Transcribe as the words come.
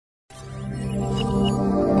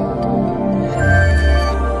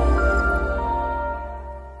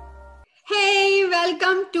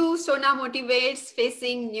Sona Motivates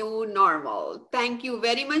Facing New Normal. Thank you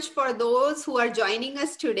very much for those who are joining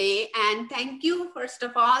us today. And thank you, first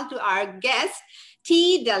of all, to our guest,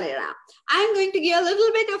 Tee Dellera. I'm going to give a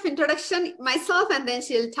little bit of introduction myself and then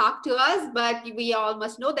she'll talk to us. But we all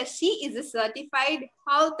must know that she is a certified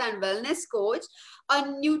health and wellness coach, a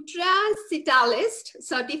Nutruacitalist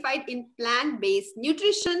certified in plant-based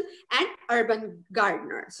nutrition and urban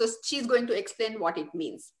gardener. So she's going to explain what it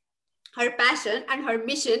means. Her passion and her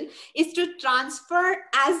mission is to transfer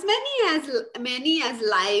as many as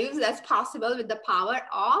lives as possible with the power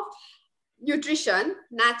of nutrition,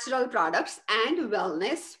 natural products, and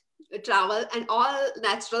wellness, travel, and all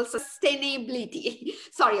natural sustainability.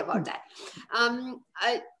 Sorry about that.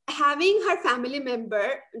 Having her family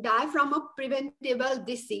member die from a preventable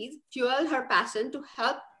disease fueled her passion to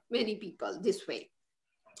help many people this way.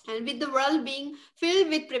 And with the world being filled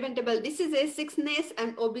with preventable diseases, sickness,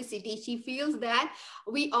 and obesity, she feels that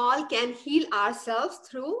we all can heal ourselves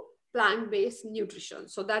through plant-based nutrition.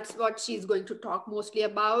 So that's what she's going to talk mostly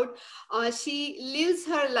about. She lives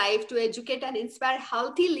her life to educate and inspire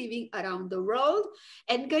healthy living around the world,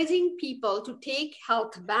 encouraging people to take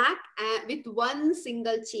health back with one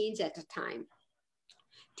single change at a time.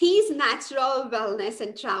 Tee's natural wellness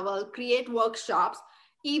and travel create workshops,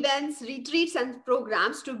 events, retreats, and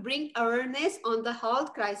programs to bring awareness on the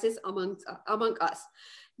health crisis among us,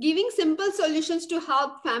 giving simple solutions to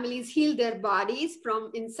help families heal their bodies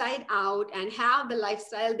from inside out and have the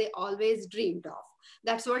lifestyle they always dreamed of.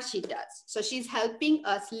 That's what she does. So she's helping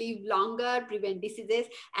us live longer, prevent diseases,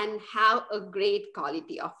 and have a great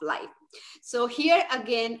quality of life. So here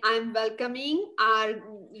again, I'm welcoming our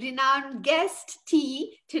renowned guest,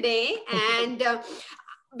 Tee, today. And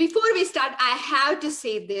before we start, I have to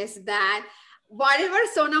say this, that whatever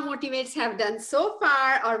Sona Motivates have done so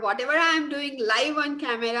far, or whatever I'm doing live on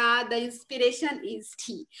camera, the inspiration is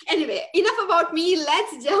Tee. Anyway, enough about me.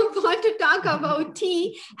 Let's jump on to talk about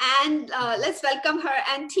Tee, and let's welcome her.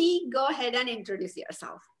 And Tee, go ahead and introduce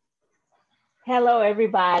yourself. Hello,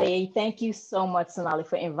 everybody. Thank you so much, Sonali,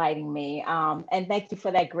 for inviting me. And thank you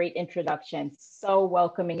for that great introduction. So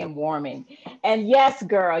welcoming and warming. And yes,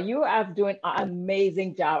 girl, you are doing an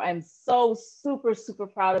amazing job. I'm so super, super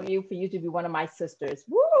proud of you for you to be one of my sisters.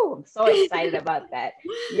 Woo! I'm so excited about that.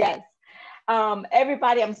 Yes.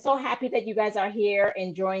 Everybody, I'm so happy that you guys are here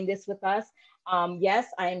enjoying this with us. Yes,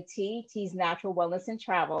 I am Tee's Natural Wellness and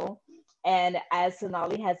Travel. And as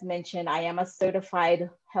Sonali has mentioned, I am a certified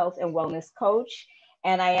health and wellness coach,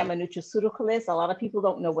 and I am a nutraceutical. A lot of people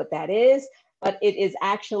don't know what that is, but it is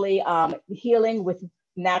actually healing with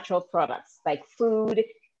natural products like food,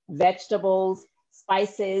 vegetables,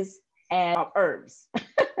 spices, and herbs.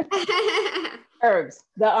 Herbs,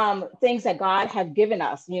 the things that God has given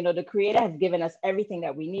us. You know, the Creator has given us everything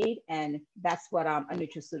that we need, and that's what a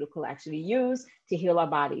nutraceutical actually use to heal our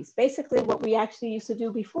bodies. Basically, what we actually used to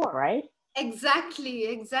do before, right?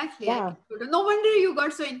 Exactly. Yeah. No wonder you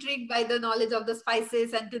got so intrigued by the knowledge of the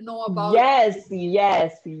spices and to know about. Yes.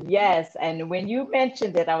 And when you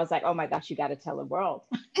mentioned it, I was like, oh my gosh, you got to tell the world.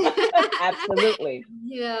 Absolutely.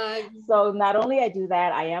 Yeah. So not only I do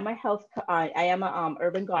that, I am a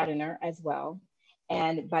urban gardener as well.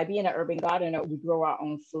 And by being an urban gardener, we grow our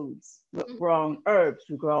own foods, we grow our own herbs,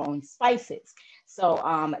 we grow our own spices. So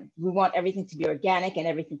we want everything to be organic and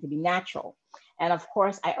everything to be natural. And of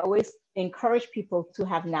course, I always encourage people to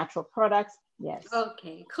have natural products. Yes.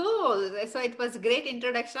 Okay, cool. So it was a great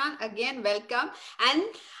introduction. Again, welcome. And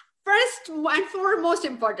first and foremost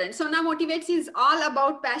important, Sona Motivates is all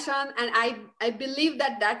about passion. And I believe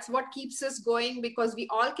that that's what keeps us going, because we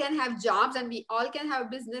all can have jobs and we all can have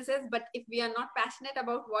businesses. But if we are not passionate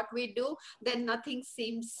about what we do, then nothing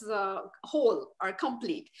seems whole or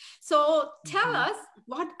complete. So tell us,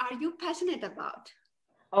 what are you passionate about?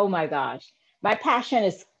 Oh my gosh. My passion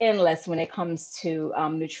is endless when it comes to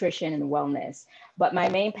nutrition and wellness. But my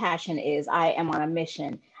main passion is I am on a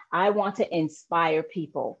mission. I want to inspire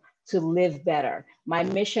people to live better. My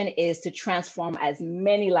mission is to transform as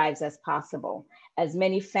many lives as possible, as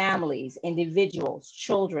many families, individuals,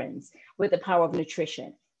 children, with the power of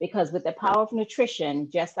nutrition. Because with the power of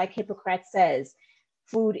nutrition, just like Hippocrates says,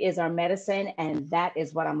 food is our medicine, and that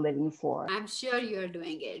is what I'm living for. I'm sure you're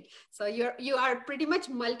doing it. So you are pretty much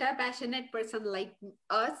multi-passionate person like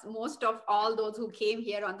us, most of all those who came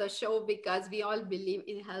here on the show, because we all believe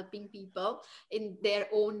in helping people in their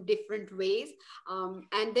own different ways.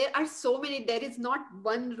 And there are so many, there is not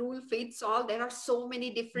one rule fits all. There are so many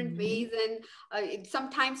different ways. And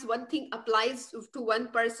sometimes one thing applies to one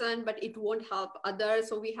person, but it won't help others.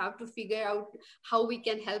 So we have to figure out how we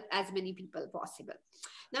can help as many people possible.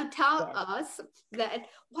 Now tell us that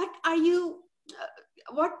what are you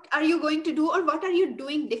what are you going to do, or what are you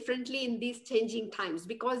doing differently in these changing times?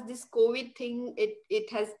 Because this COVID thing, it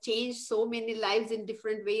has changed so many lives in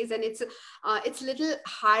different ways, and it's little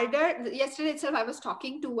harder. Yesterday itself, I was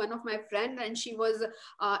talking to one of my friend, and she was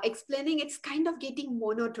explaining it's kind of getting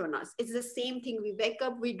monotonous. It's the same thing. We wake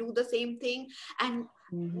up, we do the same thing, and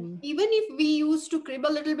Mm-hmm. even if we used to crib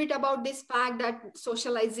a little bit about this fact that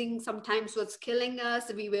socializing sometimes was killing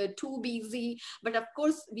us, we were too busy. But of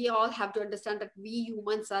course, we all have to understand that we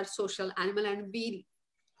humans are social animal, and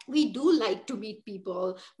we do like to meet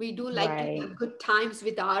people. We do like to Right. have good times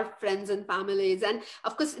with our friends and families. And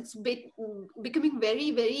of course, it's becoming very,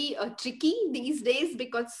 very tricky these days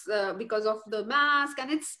because of the mask.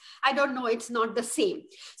 And I don't know, it's not the same.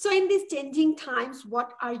 So in these changing times,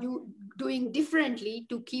 what are you doing differently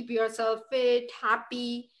to keep yourself fit,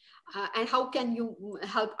 happy, and how can you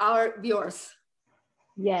help our viewers?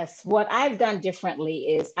 Yes, what I've done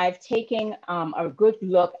differently is I've taken a good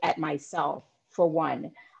look at myself, for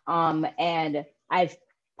one, and I've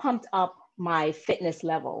pumped up my fitness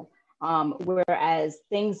level. Whereas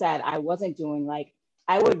things that I wasn't doing, like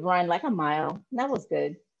I would run like a mile, and that was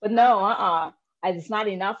good. But no, it's not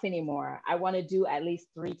enough anymore. I want to do at least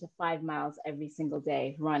 3 to 5 miles every single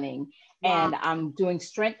day running, Wow. and I'm doing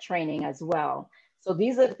strength training as well. So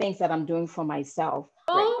these are the things that I'm doing for myself.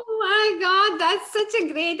 Great. Oh my God, that's such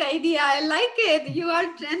a great idea. I like it. You are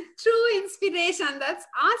true inspiration. That's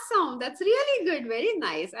awesome. That's really good. Very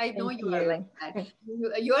nice. I know Thank you are like you.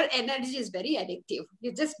 that. Your energy is very addictive.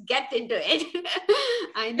 You just get into it.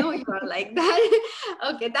 I know you are like that.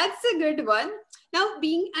 Okay, that's a good one. Now,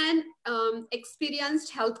 being an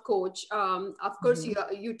experienced health coach, of course,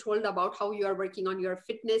 Mhm. you told about how you are working on your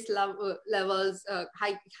fitness levels,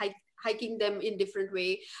 hiking them in different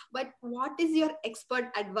way. But what is your expert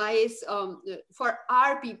advice for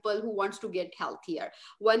our people who wants to get healthier?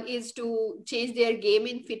 One is to change their game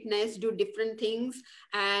in fitness, do different things.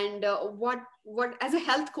 And what as a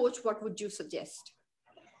health coach, what would you suggest?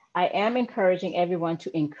 I am encouraging everyone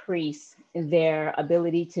to increase their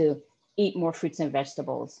ability to eat more fruits and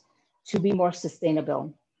vegetables, to be more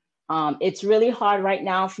sustainable. It's really hard right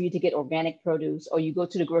now for you to get organic produce, or you go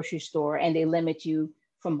to the grocery store and they limit you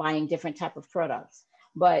from buying different type of products.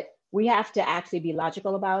 But we have to actually be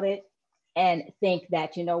logical about it and think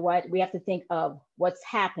that, you know what, we have to think of what's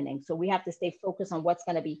happening. So we have to stay focused on what's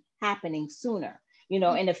going to be happening sooner,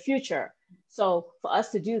 in the future. So for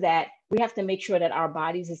us to do that, we have to make sure that our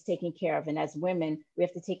bodies is taken care of. And as women, we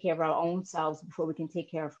have to take care of our own selves before we can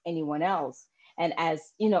take care of anyone else. And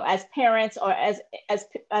as parents, or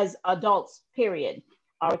as adults, period,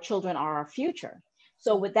 our children are our future.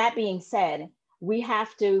 So with that being said, we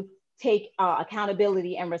have to take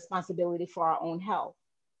accountability and responsibility for our own health,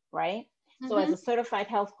 right? So as Mm-hmm. a certified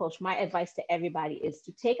health coach, my advice to everybody is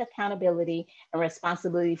to take accountability and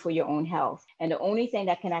responsibility for your own health. And the only thing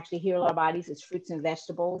that can actually heal our bodies is fruits and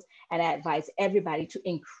vegetables. And I advise everybody to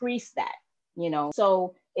increase that.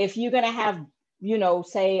 So if you're going to have,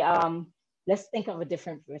 say, let's think of a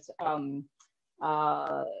different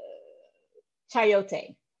uh,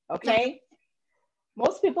 chayote, okay?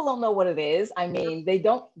 Most people don't know what it is. I mean, they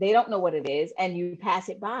don't know what it is, and you pass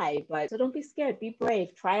it by. But so don't be scared. Be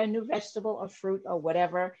brave. Try a new vegetable or fruit or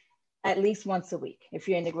whatever at least once a week if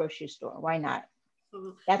you're in the grocery store. Why not?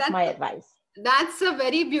 That's That's my advice. That's a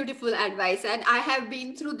very beautiful advice, and I have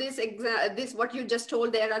been through this what you just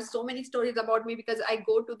told. There are so many stories about me because I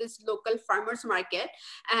go to this local farmers market,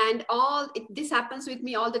 and this happens with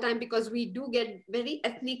me all the time because we do get very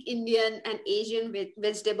ethnic Indian and Asian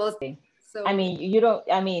vegetables. I So mean, you don't.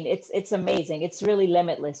 I mean, it's amazing. It's really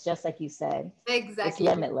limitless, just like you said. It's exactly,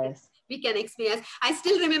 limitless. we can experience. I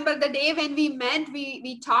still remember the day when we met.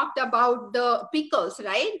 We talked about the pickles,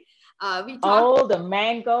 right? We talked. Oh, the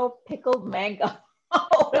mango, pickled mango.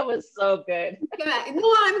 Oh, that was so good. Yeah,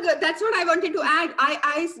 no, I'm good. That's what I wanted to add.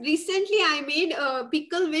 I recently I made a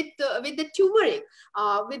pickle with the turmeric,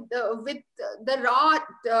 with the raw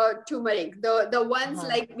turmeric, the ones Uh-huh.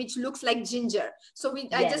 like which looks like ginger. So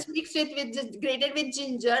I Yes. just mixed it with just grated with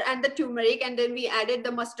ginger and the turmeric, and then we added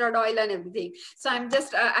the mustard oil and everything. So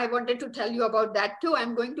I wanted to tell you about that too.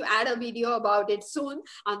 I'm going to add a video about it soon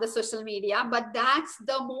on the social media. But that's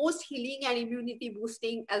the most healing and immunity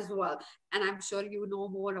boosting as well, and I'm sure you know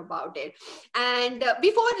more about it. And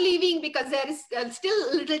before leaving, because there is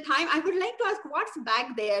still a little time, I would like to ask what's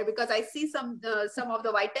back there, because I see some of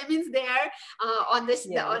the vitamins there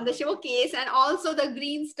Yes. on the showcase, and also the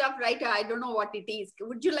green stuff right. I don't know what it is.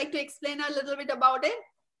 Would you like to explain a little bit about it?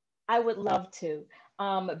 I would love to.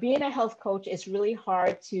 Being a health coach, it's really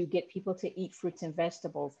hard to get people to eat fruits and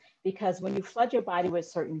vegetables because when you flood your body with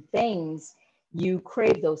certain things, you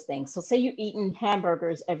crave those things. So say you're eating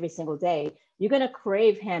hamburgers every single day, you're going to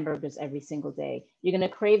crave hamburgers every single day. You're going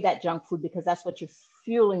to crave that junk food because that's what you're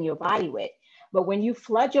fueling your body with. But when you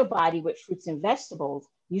flood your body with fruits and vegetables,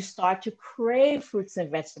 you start to crave fruits and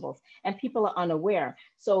vegetables, and people are unaware.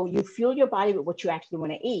 So you fuel your body with what you actually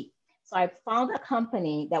want to eat. So I found a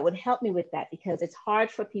company that would help me with that, because it's hard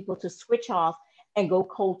for people to switch off and go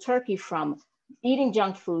cold turkey from eating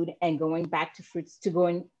junk food and going back to fruits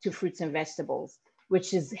and vegetables,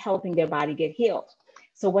 which is helping their body get healed.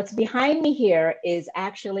 So what's behind me here is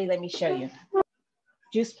actually, let me show you.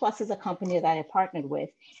 Juice Plus is a company that I partnered with.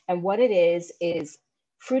 And what it is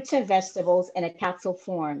fruits and vegetables in a capsule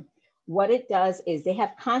form. What it does is they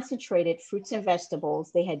have concentrated fruits and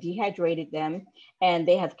vegetables. They had dehydrated them, and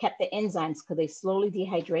they have kept the enzymes because they slowly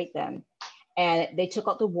dehydrate them. And they took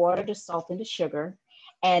out the water, the salt, and the sugar,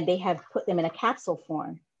 and they have put them in a capsule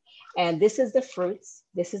form. And this is the fruits,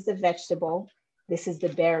 this is the vegetable, this is the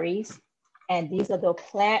berries, and these are the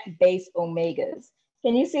plant-based omegas.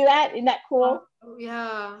 Can you see that? Isn't that cool? Oh,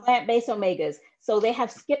 yeah. Plant-based omegas. So they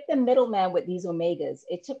have skipped the middleman with these omegas.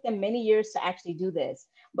 It took them many years to actually do this.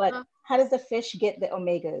 But how does the fish get the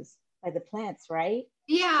omegas? By the plants, right?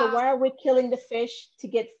 Yeah. So why are we killing the fish to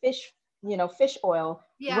get fish, fish oil,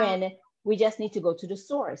 when we just need to go to the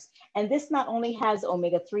source? And this not only has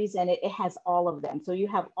omega-3s in it, it has all of them. So you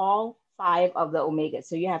have all 5 of the omegas.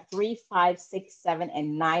 So you have 3, 5, 6, 7,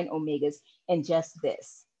 and 9 omegas in just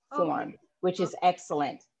this form, which is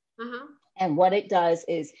excellent. And what it does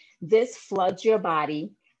is this floods your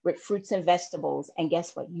body with fruits and vegetables. And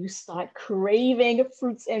guess what? You start craving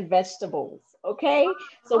fruits and vegetables. Okay.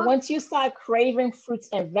 So once you start craving fruits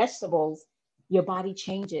and vegetables, your body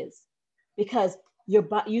changes, because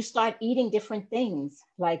you start eating different things.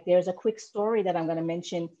 Like, there's a quick story that I'm going to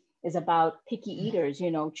mention is about picky eaters.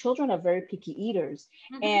 Children are very picky eaters,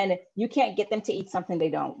 and you can't get them to eat something they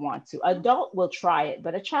don't want to. Adult will try it,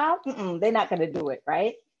 but a child, they're not going to do it,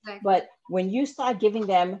 right? Exactly. But when you start giving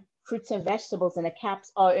them fruits and vegetables in a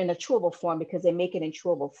caps or in a chewable form, because they make it in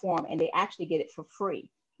chewable form, and they actually get it for free.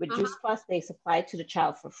 With Juice Plus, they supply it to the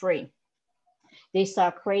child for free. They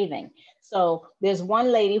start craving. So there's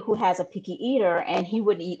one lady who has a picky eater, and he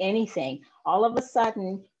wouldn't eat anything. All of a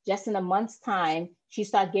sudden, just in a month's time, she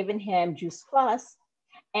started giving him Juice Plus,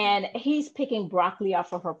 and he's picking broccoli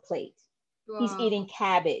off of her plate. Wow. He's eating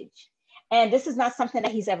cabbage. And this is not something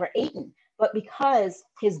that he's ever eaten, but because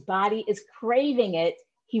his body is craving it,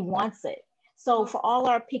 he wants it. So for all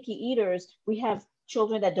our picky eaters, we have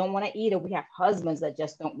children that don't want to eat it. We have husbands that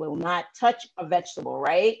just will not touch a vegetable,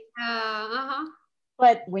 right?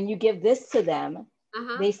 But when you give this to them,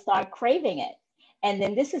 they start craving it. And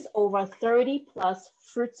then this is over 30 plus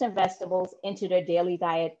fruits and vegetables into their daily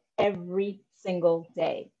diet every single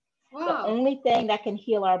day. Wow. The only thing that can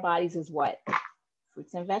heal our bodies is what?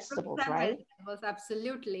 Fruits and vegetables, right? Vegetables,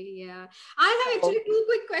 absolutely, yeah. I have actually 2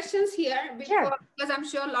 quick questions here because I'm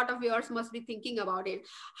sure a lot of viewers must be thinking about it.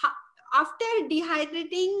 After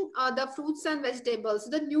dehydrating the fruits and vegetables,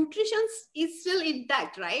 the nutrition is still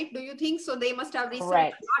intact, right? Do you think so? They must have researched,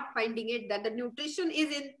 not finding it, that the nutrition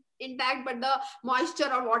is intact, but the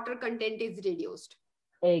moisture or water content is reduced.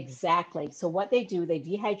 Exactly. So what they do, they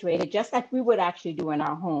dehydrate it just like we would actually do in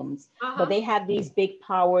our homes, but they have these big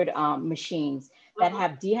powered machines that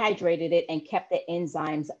have dehydrated it and kept the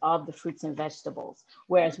enzymes of the fruits and vegetables,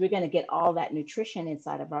 whereas we're going to get all that nutrition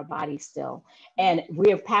inside of our body still. And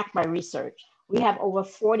we're packed by research. We have over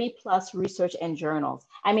 40 plus research and journals.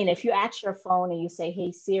 I mean, if you ask your phone and you say,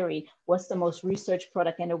 hey, Siri, what's the most researched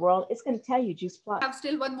product in the world? It's going to tell you Juice Plus. I have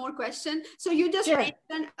still one more question. So you just mentioned,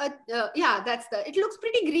 it looks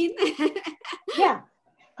pretty green. Yeah,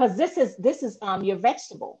 because this is your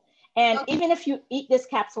vegetable. And even if you eat this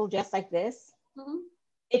capsule just like this,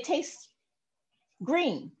 it tastes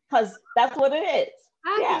green because that's what it is.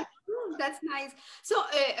 Yeah. That's nice. So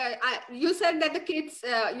you said that the kids,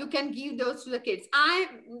 you can give those to the kids. I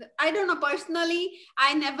don't know, personally,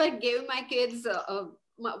 I never gave my kids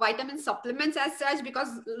vitamin supplements as such, because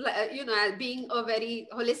being a very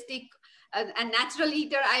holistic and natural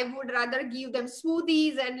eater, I would rather give them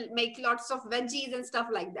smoothies and make lots of veggies and stuff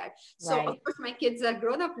like that. So of course my kids are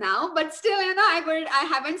grown up now, but still, I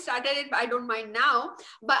haven't started it, but I don't mind now.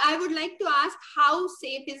 But I would like to ask, how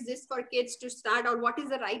safe is this for kids to start, or what is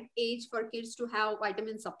the right age for kids to have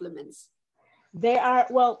vitamin supplements?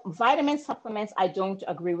 Vitamin supplements, I don't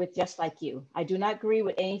agree with, just like you. I do not agree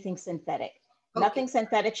with anything synthetic. Nothing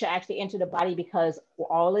synthetic should actually enter the body, because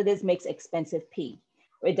all it is makes expensive pee.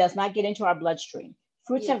 It does not get into our bloodstream.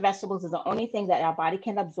 Fruits and vegetables is the only thing that our body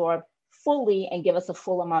can absorb fully and give us a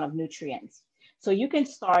full amount of nutrients. So you can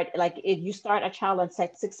start, like if you start a child on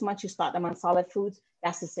 6 months, you start them on solid foods,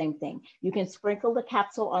 that's the same thing. You can sprinkle the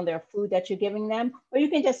capsule on their food that you're giving them, or you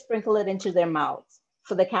can just sprinkle it into their mouths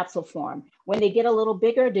for the capsule form. When they get a little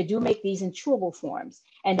bigger, they do make these in chewable forms,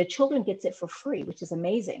 and the children gets it for free, which is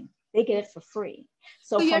amazing. They get it for free.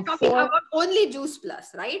 So you're from talking about only Juice Plus,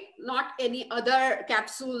 right? Not any other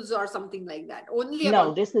capsules or something like that. Only no,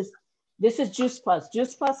 about this is Juice Plus.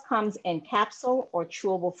 Juice Plus comes in capsule or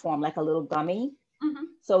chewable form, like a little gummy. Mhm.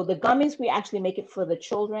 So the gummies, we actually make it for the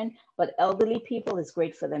children, but elderly people is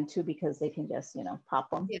great for them too, because they can just, pop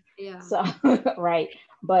them. Yeah, yeah. So, right.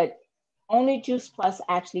 But only Juice Plus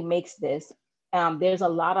actually makes this. There's a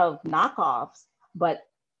lot of knockoffs, but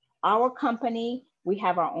our company, we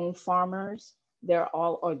have our own farmers. They're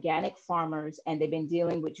all organic farmers, and they've been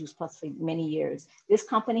dealing with Juice Plus for many years. This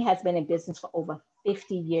company has been in business for over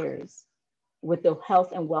 50 years with the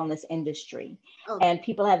health and wellness industry. Okay. And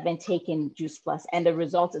people have been taking Juice Plus, and the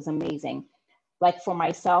result is amazing. Like for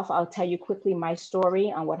myself, I'll tell you quickly my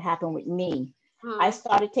story on what happened with me. I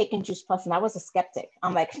started taking Juice Plus and I was a skeptic.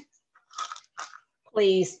 I'm like,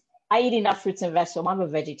 please, I eat enough fruits and vegetables. I'm a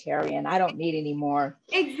vegetarian. I don't need any more.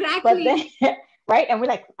 Exactly. But then, right? And we're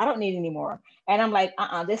like, I don't need any more. And I'm like,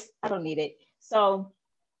 this, I don't need it. So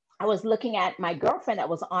I was looking at my girlfriend that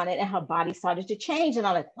was on it, and her body started to change. And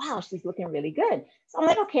I'm like, wow, she's looking really good. So I'm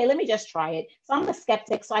like, okay, let me just try it. So I'm a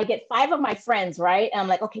skeptic. So I get 5 of my friends, right? And I'm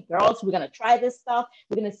like, okay, girls, we're going to try this stuff.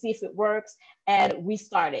 We're going to see if it works. And we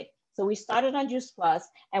started. So we started on Juice Plus,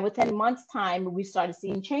 and within months' time, we started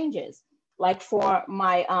seeing changes. Like for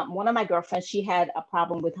my one of my girlfriends, she had a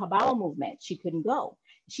problem with her bowel movement. She couldn't go.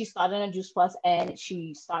 She started on Juice Plus, and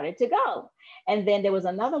she started to go. And then there was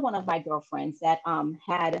another one of my girlfriends that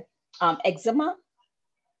had eczema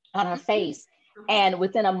on her face. And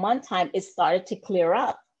within a month time, it started to clear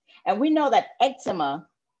up. And we know that eczema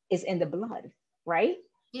is in the blood, right?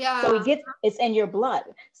 Yeah. So it's in your blood.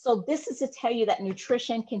 So this is to tell you that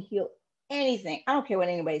nutrition can heal anything. I don't care what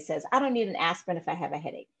anybody says. I don't need an aspirin if I have a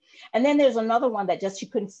headache. And then there's another one that just, she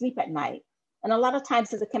couldn't sleep at night. And a lot of times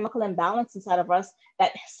there's a chemical imbalance inside of us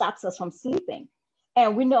that stops us from sleeping.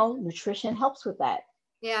 And we know nutrition helps with that.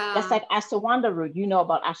 Yeah. That's like ashwagandha root. You know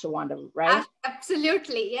about ashwagandha root, right?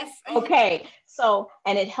 Absolutely, yes. Okay. So,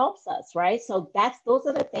 and it helps us, right? So those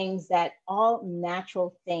are the things that all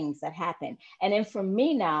natural things that happen. And then for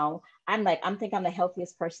me now, I think I'm the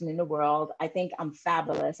healthiest person in the world. I think I'm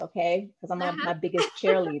fabulous, okay? Because I'm my biggest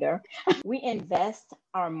cheerleader. We invest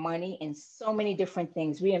our money in so many different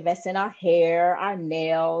things. We invest in our hair, our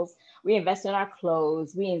nails, we invest in our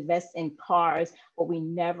clothes, we invest in cars, but we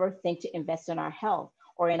never think to invest in our health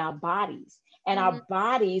or in our bodies. And our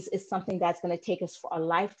bodies is something that's going to take us for a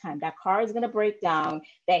lifetime. That car is going to break down.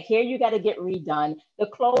 That hair, you got to get redone. The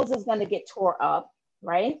clothes is going to get tore up,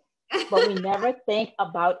 right? But we never think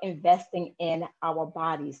about investing in our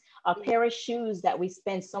bodies. A pair of shoes that we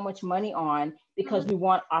spend so much money on because we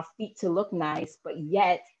want our feet to look nice, but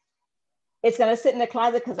yet it's going to sit in the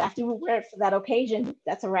closet because after we wear it for that occasion,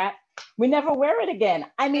 that's a wrap. We never wear it again.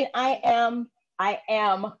 I mean, I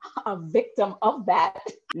am a victim of that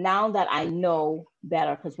now that I know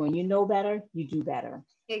better, because when you know better, you do better.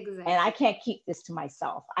 Exactly. And I can't keep this to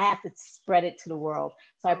myself. I have to spread it to the world.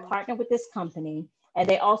 So I partnered with this company, and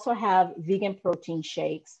they also have vegan protein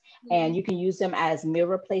shakes, and you can use them as meal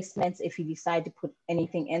replacements if you decide to put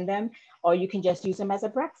anything in them, or you can just use them as a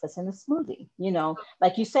breakfast in a smoothie. You know,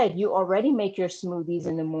 like you said, you already make your smoothies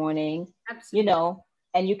in the morning. Absolutely. You know,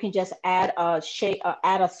 and you can just add a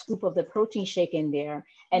scoop of the protein shake in there,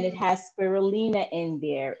 and it has spirulina in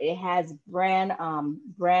there. It has bran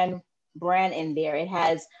in there. It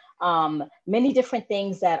has many different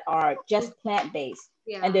things that are just plant-based.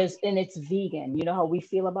 Yeah. And it's vegan. You know how we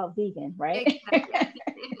feel about vegan, right? Exactly.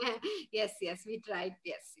 Yes, we tried.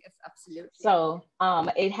 Yes, absolutely. So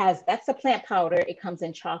that's the plant powder. It comes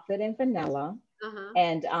in chocolate and vanilla.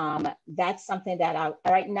 And that's something that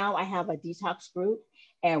right now I have a detox group,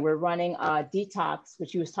 and we're running a detox,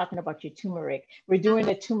 which you was talking about your turmeric. We're doing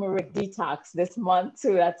a turmeric detox this month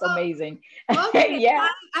too. That's amazing. Okay. Yeah.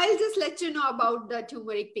 I'll just let you know about the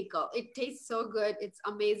turmeric pickle. It tastes so good. It's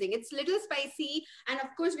amazing. It's a little spicy. And of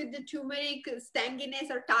course, with the turmeric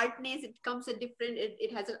tanginess or tartness, it comes a different,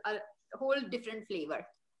 it has a whole different flavor.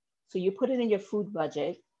 So you put it in your food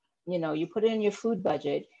budget. You know, you put it in your food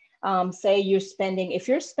budget. Say if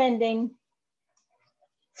you're spending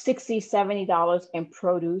 $60, $70 in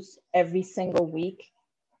produce every single week,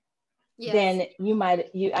 then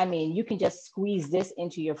you can just squeeze this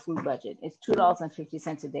into your food budget. It's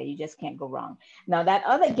 $2.50 a day. You just can't go wrong. Now that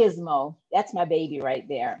other gizmo, that's my baby right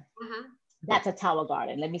there. That's a Talo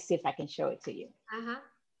Garden. Let me see if I can show it to you.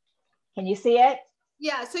 Can you see it?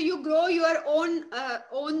 Yeah. So you grow your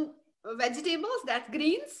own vegetables, that's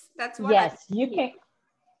greens. That's what I Yes, you can.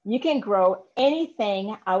 You can grow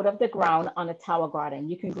anything out of the ground on a tower garden.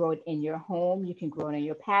 You can grow it in your home. You can grow it on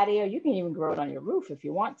your patio. You can even grow it on your roof if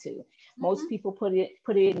you want to. Most people put it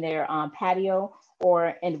in their patio,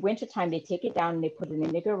 or in wintertime, they take it down and they put it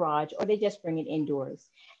in their garage, or they just bring it indoors.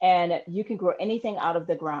 And you can grow anything out of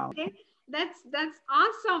the ground. Okay. That's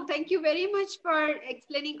awesome. Thank you very much for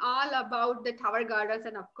explaining all about the tower gardens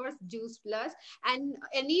and of course Juice Plus. And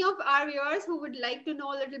any of our viewers who would like to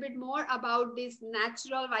know a little bit more about these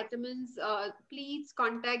natural vitamins, please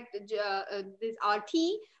contact this RT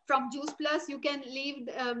from Juice Plus. You can leave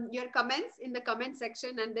your comments in the comment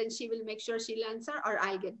section, and then she will make sure she'll answer, or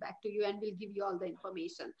I'll get back to you and we'll give you all the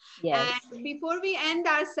information. Yes. And before we end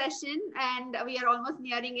our session, and we are almost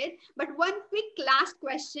nearing it, but one quick last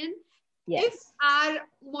question. Yes. If our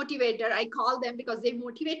motivator, I call them because they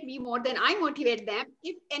motivate me more than I motivate them.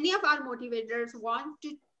 If any of our motivators want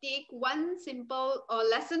to take one simple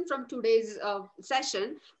lesson from today's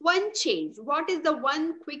session, one change, what is the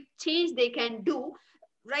one quick change they can do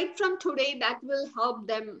right from today that will help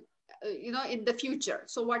them, in the future?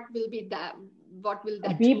 So what will be that? What will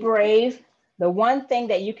that Be change? brave. The one thing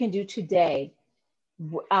that you can do today,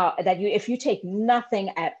 if you take nothing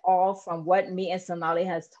at all from what me and Sonali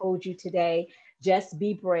has told you today, just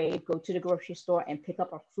be brave. Go to the grocery store and pick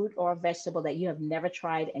up a fruit or a vegetable that you have never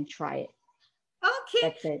tried and try it. Okay.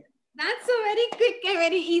 That's it. That's a very quick and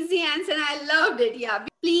very easy answer. I loved it. Yeah.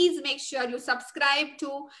 Please make sure you subscribe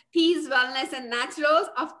to Tee's Wellness and Naturals,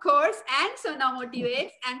 of course, and Sona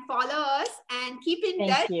Motivates, and follow us and keep in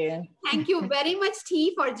touch. Thank you. Thank you very much,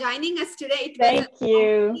 Tee, for joining us today. It Thank was you.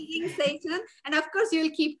 an amazing session. And of course,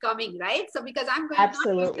 you'll keep coming, right? So because I'm going not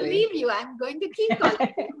going to leave you, I'm going to keep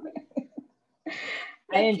calling you.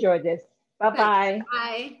 I enjoyed this. Bye-bye.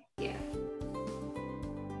 Bye. Yeah.